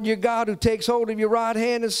the Lord your God who takes hold of your right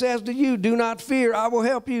hand and says to you, do not fear, I will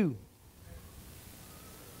help you.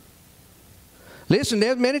 Listen,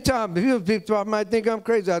 there's many times people might think I'm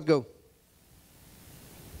crazy. I'd go.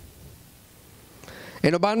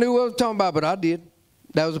 Ain't nobody knew what I was talking about, but I did.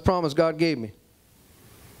 That was a promise God gave me.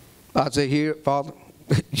 I'd say, here, Father,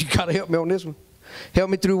 you got to help me on this one. Help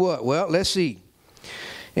me through what? Well, let's see.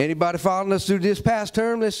 Anybody following us through this past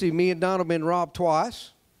term? Let's see. Me and Don have been robbed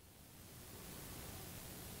twice.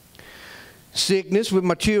 Sickness with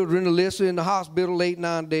my children, Alyssa, in the hospital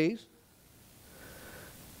 8-9 days.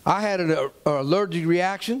 I had an allergic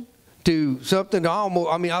reaction to something. I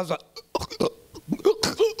was like,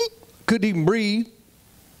 couldn't even breathe.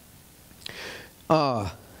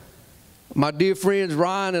 My dear friends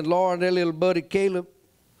Ryan and Laura and their little buddy Caleb.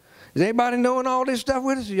 Is anybody knowing all this stuff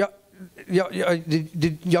with us?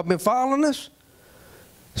 Y'all been following us?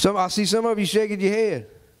 I see some of you shaking your head.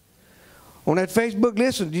 On that Facebook,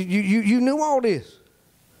 listen, you knew all this.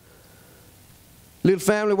 Little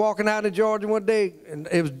family walking out in Georgia one day, and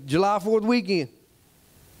it was July 4th weekend.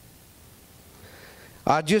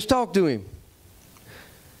 I just talked to him.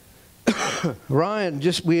 Ryan,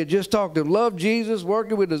 we had just talked to him. Loved Jesus,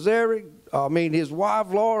 working with his wife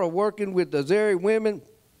Laura working with Azeri women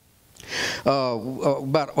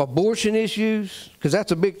about abortion issues, because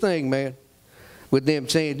that's a big thing, man, with them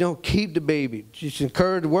saying, don't keep the baby. Just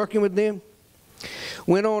encouraged working with them.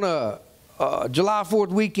 Went on a July 4th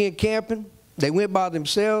weekend camping. They went by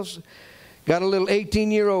themselves. Got a little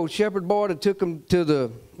 18-year-old shepherd boy that took them to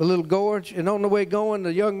the little gorge. And on the way going,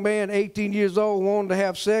 the young man, 18 years old, wanted to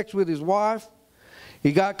have sex with his wife.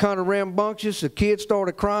 He got kind of rambunctious. The kid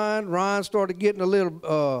started crying. Ryan started getting a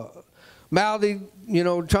little mouthy,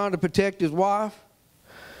 trying to protect his wife.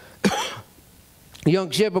 The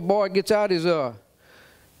young shepherd boy gets out his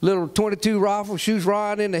little .22 rifle, shoots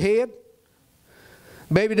Ryan in the head.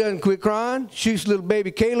 Baby doesn't quit crying. Shoots little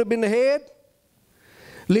baby Caleb in the head.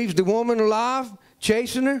 Leaves the woman alive,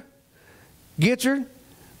 chasing her, gets her,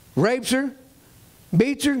 rapes her,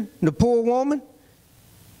 beats her, the poor woman,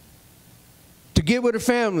 to get with her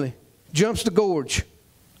family, jumps the gorge.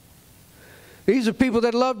 These are people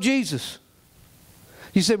that love Jesus.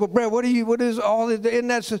 You say, well, Brad, what is all this? And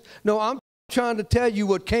that's, no, I'm trying to tell you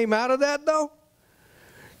what came out of that, though.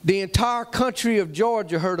 The entire country of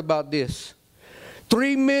Georgia heard about this.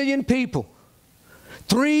 3 million people.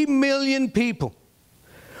 3 million people.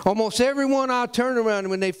 Almost everyone I turned around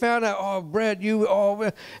when they found out, oh, Brad,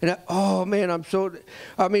 oh, man,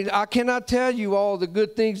 I cannot tell you all the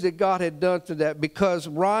good things that God had done for that, because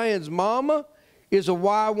Ryan's mama is a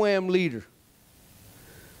YWAM leader.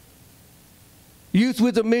 Youth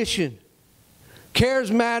with a mission.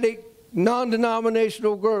 Charismatic,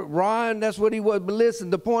 non-denominational group. Ryan, that's what he was. But listen,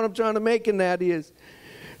 the point I'm trying to make in that is,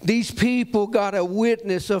 these people got a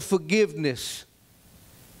witness of forgiveness.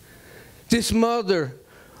 This mother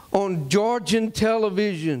on Georgian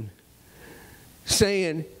television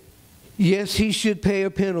saying, yes, he should pay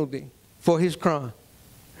a penalty for his crime,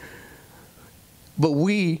 but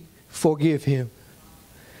we forgive him.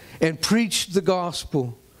 and preach the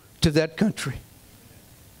gospel to that country.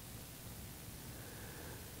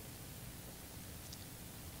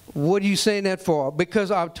 What are you saying that for?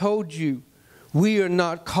 Because I've told you, we are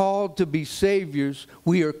not called to be saviors.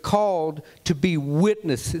 We are called to be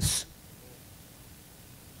witnesses.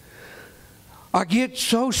 I get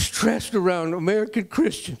so stressed around American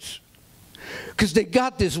Christians because they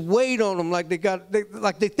got this weight on them like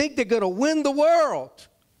they think they're going to win the world.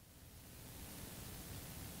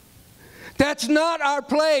 That's not our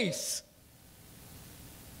place.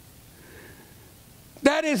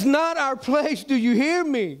 That is not our place. Do you hear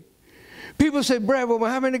me? People say, Brad, well,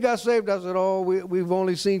 how many got saved? I said, oh, we've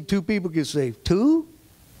only seen 2 people get saved. 2?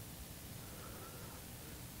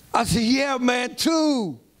 I said, yeah, man,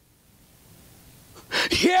 2.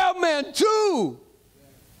 Yeah, man, 2.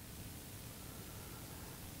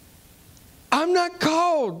 I'm not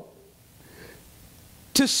called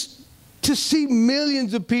to see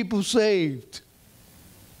millions of people saved.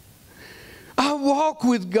 I walk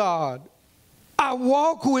with God. I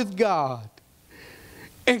walk with God.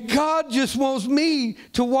 And God just wants me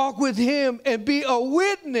to walk with Him and be a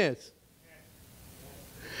witness.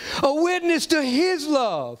 A witness to His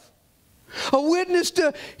love. A witness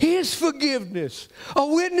to His forgiveness. A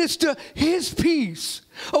witness to His peace.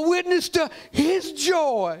 A witness to His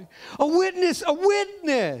joy. A witness. A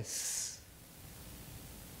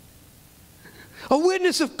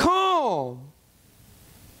witness of calm.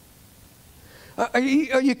 Are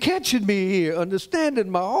you catching me here? Understanding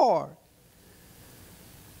my heart?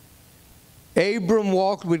 Abram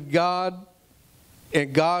walked with God,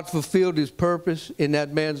 and God fulfilled His purpose in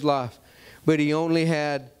that man's life. But he only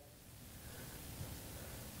had,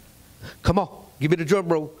 come on, give me the drum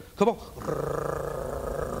roll. Come on.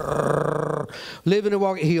 Living and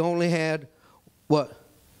walking, he only had what?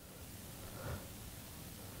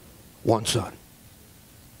 One son.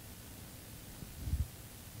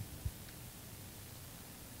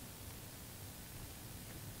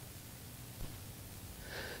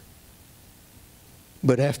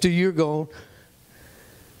 But after you're gone,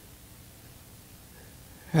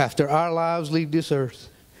 after our lives leave this earth,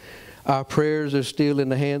 our prayers are still in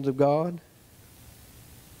the hands of God.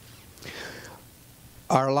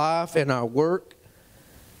 Our life and our work,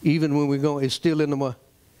 even when we go, is still in the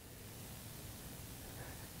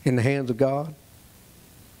hands of God.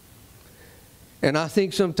 And I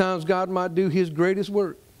think sometimes God might do His greatest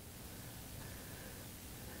work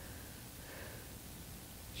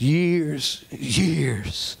years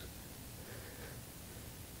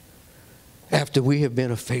after we have been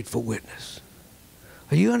a faithful witness.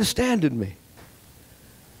 Are you understanding me?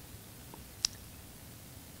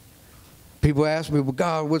 People ask me, well,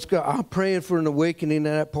 God, what's God? I'm praying for an awakening in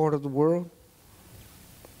that part of the world.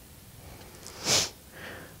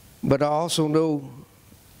 But I also know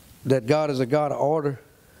that God is a God of order.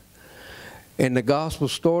 And the gospel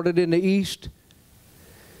started in the East.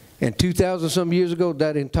 And 2,000 some years ago,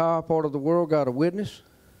 that entire part of the world got a witness.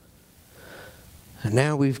 And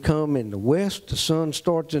now we've come in the West. The sun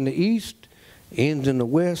starts in the East, ends in the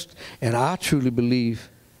West. And I truly believe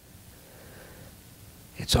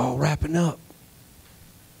it's all wrapping up.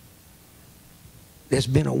 There's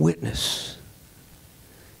been a witness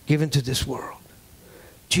given to this world.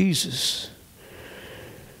 Jesus.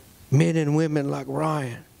 Men and women like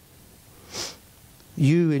Ryan.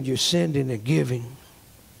 You and your sending and giving.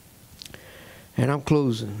 And I'm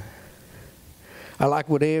closing. I like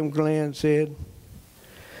what A.M. Glenn said.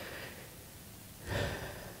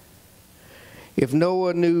 If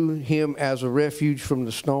Noah knew him as a refuge from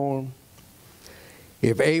the storm,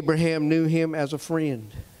 if Abraham knew him as a friend,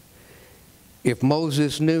 if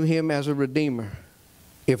Moses knew him as a redeemer,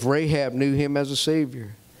 if Rahab knew him as a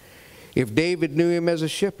savior, if David knew him as a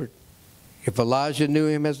shepherd, if Elijah knew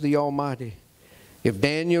him as the Almighty, if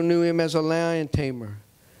Daniel knew him as a lion tamer,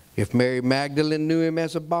 if Mary Magdalene knew him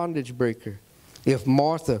as a bondage breaker, if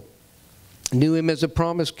Martha knew him as a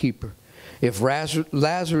promise keeper, if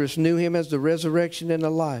Lazarus knew him as the resurrection and the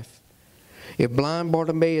life, if blind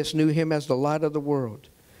Bartimaeus knew him as the light of the world,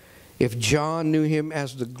 if John knew him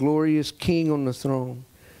as the glorious king on the throne,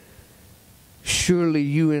 surely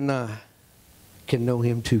you and I can know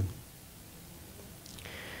him too.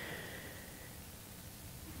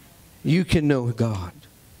 You can know God.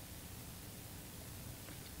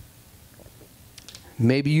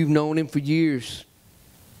 Maybe you've known him for years,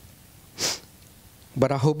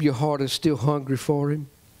 but I hope your heart is still hungry for him.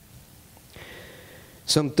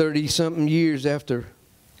 Some 30-something years after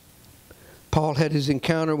Paul had his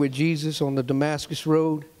encounter with Jesus on the Damascus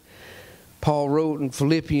Road, Paul wrote in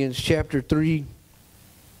Philippians chapter 3,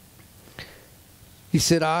 he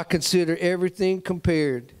said, I consider everything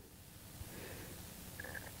compared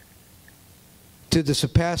to the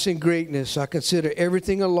surpassing greatness. I consider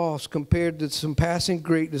everything a loss compared to the surpassing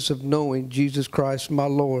greatness of knowing Jesus Christ my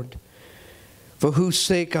Lord, for whose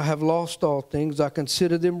sake I have lost all things. I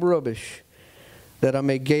consider them rubbish, that I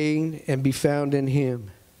may gain and be found in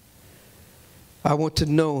Him. I want to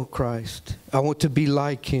know Christ. I want to be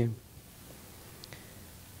like Him.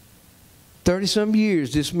 30-some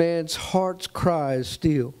years, this man's heart's cry is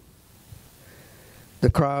still the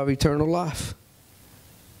cry of eternal life.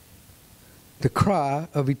 The cry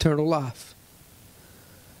of eternal life.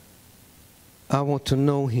 I want to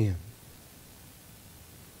know Him.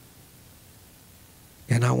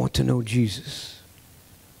 And I want to know Jesus.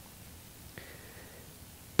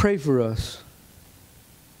 Pray for us.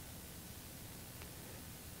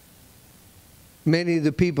 Many of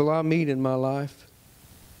the people I meet in my life,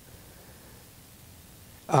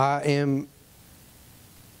 I am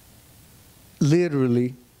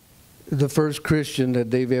literally the first Christian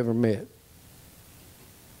that they've ever met.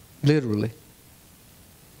 Literally.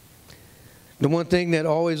 The one thing that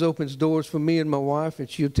always opens doors for me and my wife, and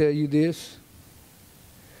she'll tell you this,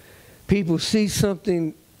 people see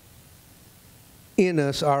something in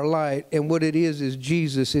us, our light, and what it is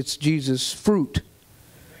Jesus. It's Jesus' fruit.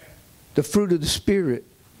 The fruit of the Spirit.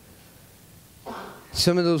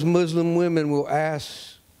 Some of those Muslim women will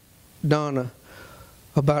ask Donna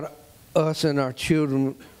about us and our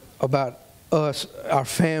children, about us, our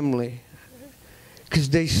family, because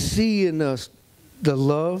they see in us the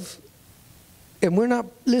love. And we're not,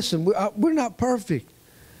 listen, we're not perfect.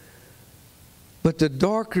 But the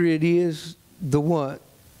darker it is, the what?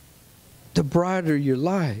 The brighter your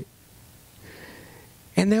light.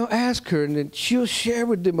 And they'll ask her, and then she'll share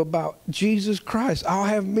with them about Jesus Christ. I'll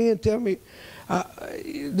have men tell me,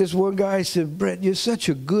 this one guy said, Brett, you're such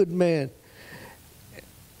a good man.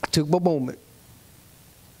 I took my moment.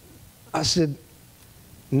 I said,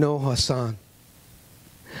 no, Hassan.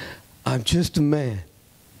 I'm just a man.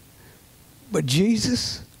 But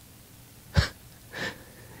Jesus,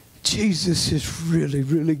 Jesus is really,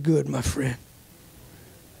 really good, my friend.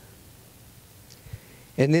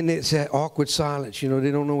 And then it's that awkward silence. You know,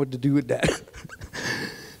 they don't know what to do with that.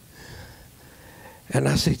 And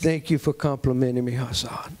I say, thank you for complimenting me,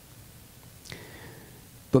 Hassan.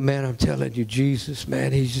 But man, I'm telling you, Jesus,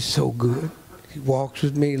 man, He's just so good. He walks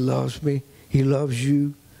with me, loves me. He loves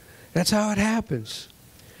you. That's how it happens.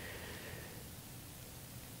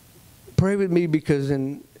 Pray with me, because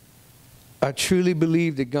I truly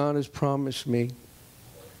believe that God has promised me,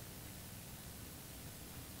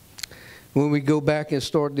 when we go back and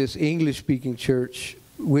start this English-speaking church,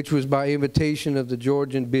 which was by invitation of the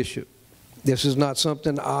Georgian bishop. This is not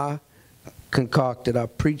something I concocted. I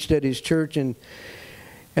preached at his church, and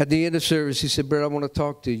at the end of service, he said, Brett, I want to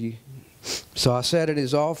talk to you. So I sat in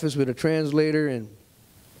his office with a translator,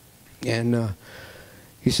 and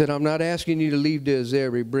he said, I'm not asking you to leave the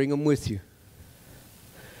Azeri. Bring them with you.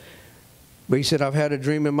 But he said, I've had a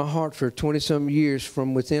dream in my heart for 20-some years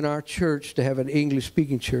from within our church to have an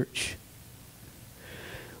English-speaking church.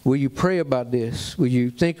 Will you pray about this? Will you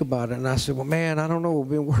think about it? And I said, well, man, I don't know. We've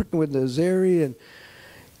been working with the Azeri. And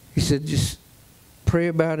he said, just pray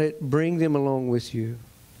about it. Bring them along with you.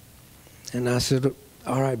 And I said,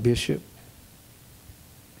 all right, Bishop.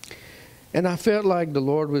 And I felt like the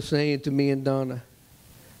Lord was saying to me and Donna,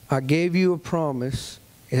 I gave you a promise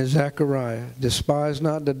in Zechariah, despise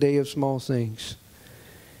not the day of small things.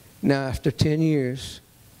 Now, after 10 years,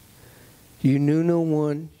 you knew no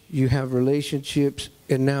one, you have relationships,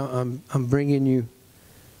 and now I'm bringing you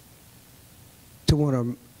to what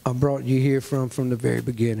I brought you here from the very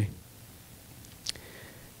beginning.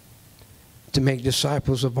 To make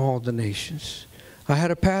disciples of all the nations. I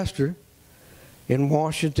had a pastor in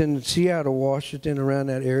Washington, Seattle, Washington, around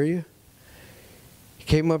that area. He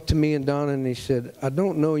came up to me and Donna and he said, I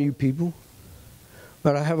don't know you people,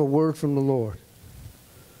 but I have a word from the Lord.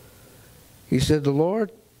 He said, the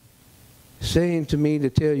Lord saying to me to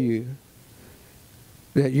tell you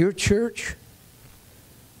that your church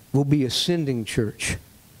will be a sending church.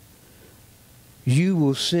 You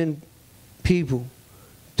will send people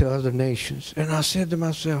to other nations. And I said to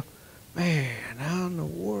myself, man, how in the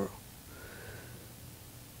world?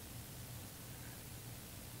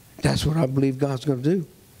 That's what I believe God's going to do.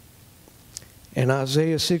 And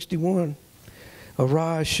Isaiah 61,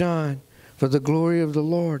 arise, shine, for the glory of the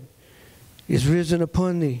Lord is risen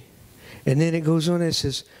upon thee. And then it goes on and it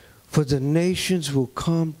says, for the nations will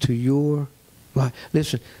come to your light.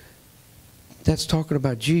 Listen, that's talking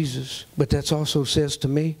about Jesus, but that also says to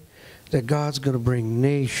me that God's going to bring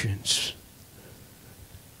nations,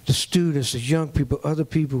 the students, the young people, other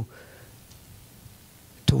people,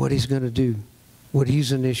 to what He's going to do, what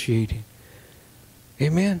He's initiating.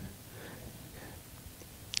 Amen.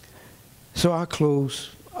 So I close.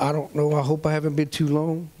 I don't know. I hope I haven't been too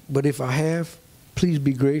long. But if I have, please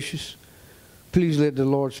be gracious. Please let the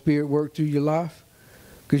Lord's Spirit work through your life.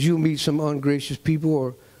 Because you'll meet some ungracious people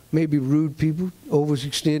or maybe rude people,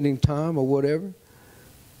 overextending time or whatever.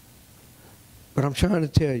 But I'm trying to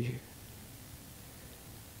tell you,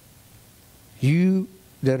 you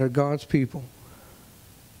that are God's people,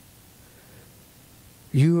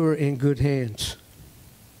 you are in good hands.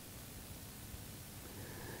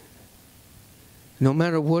 No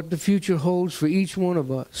matter what the future holds for each one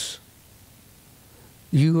of us,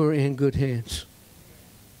 you are in good hands.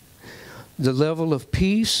 The level of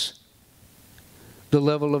peace, the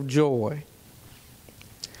level of joy,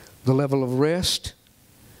 the level of rest,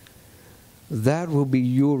 that will be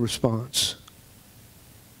your response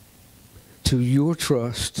to your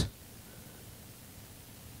trust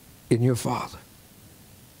in your Father.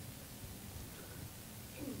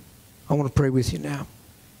 I want to pray with you now.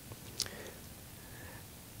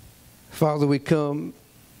 Father, we come,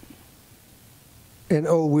 and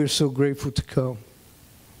oh, we're so grateful to come.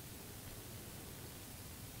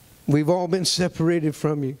 We've all been separated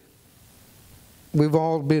from you. We've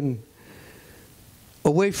all been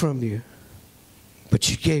away from you. But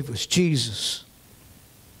you gave us Jesus.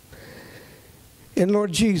 And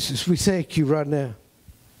Lord Jesus, we thank you right now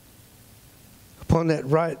upon that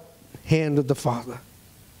right hand of the Father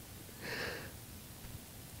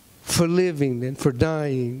for living and for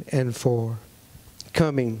dying and for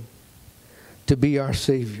coming to be our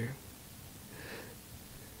Savior.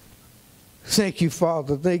 Thank you,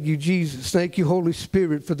 Father. Thank you, Jesus. Thank you, Holy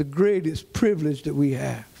Spirit, for the greatest privilege that we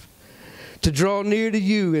have to draw near to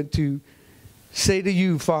you and to say to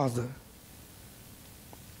you, Father,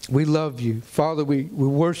 we love you. Father, we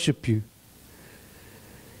worship you.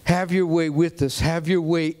 Have your way with us. Have your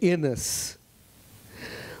way in us.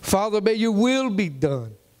 Father, may your will be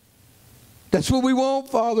done. That's what we want,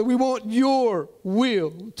 Father. We want your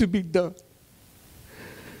will to be done.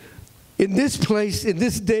 In this place, in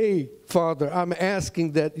this day, Father, I'm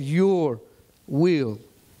asking that your will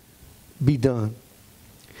be done.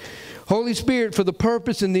 Holy Spirit, for the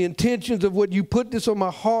purpose and the intentions of what you put this on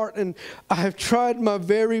my heart, and I have tried my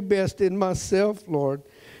very best in myself, Lord,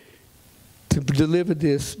 to deliver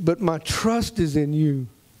this, but my trust is in you,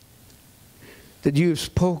 that you have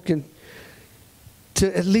spoken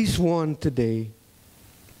to at least one today,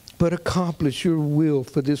 but accomplish your will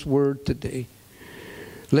for this word today.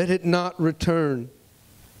 Let it not return,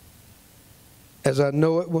 as I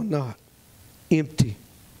know it will not, empty.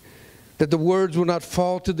 That the words will not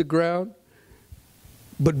fall to the ground,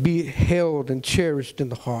 but be held and cherished in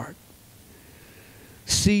the heart.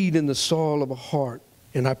 Seed in the soil of a heart.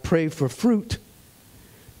 And I pray for fruit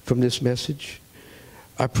from this message.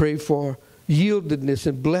 I pray for yieldedness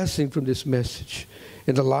and blessing from this message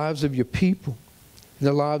in the lives of your people, in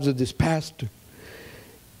the lives of this pastor,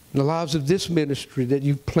 in the lives of this ministry that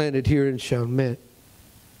you've planted here in Chalmette.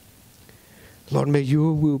 Lord, may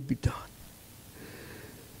your will be done.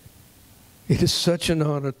 It is such an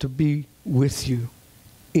honor to be with you,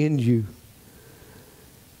 in you.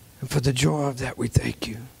 And for the joy of that, we thank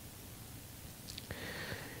you.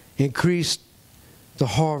 Increase the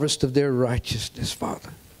harvest of their righteousness, Father.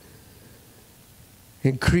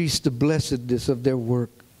 Increase the blessedness of their work,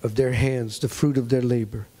 of their hands, the fruit of their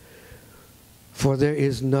labor. For there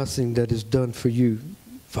is nothing that is done for you,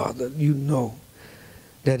 Father. You know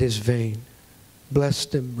that is vain. Bless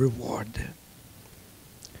them, reward them.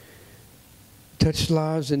 Touch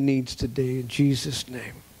lives and needs today in Jesus'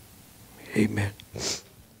 name. Amen.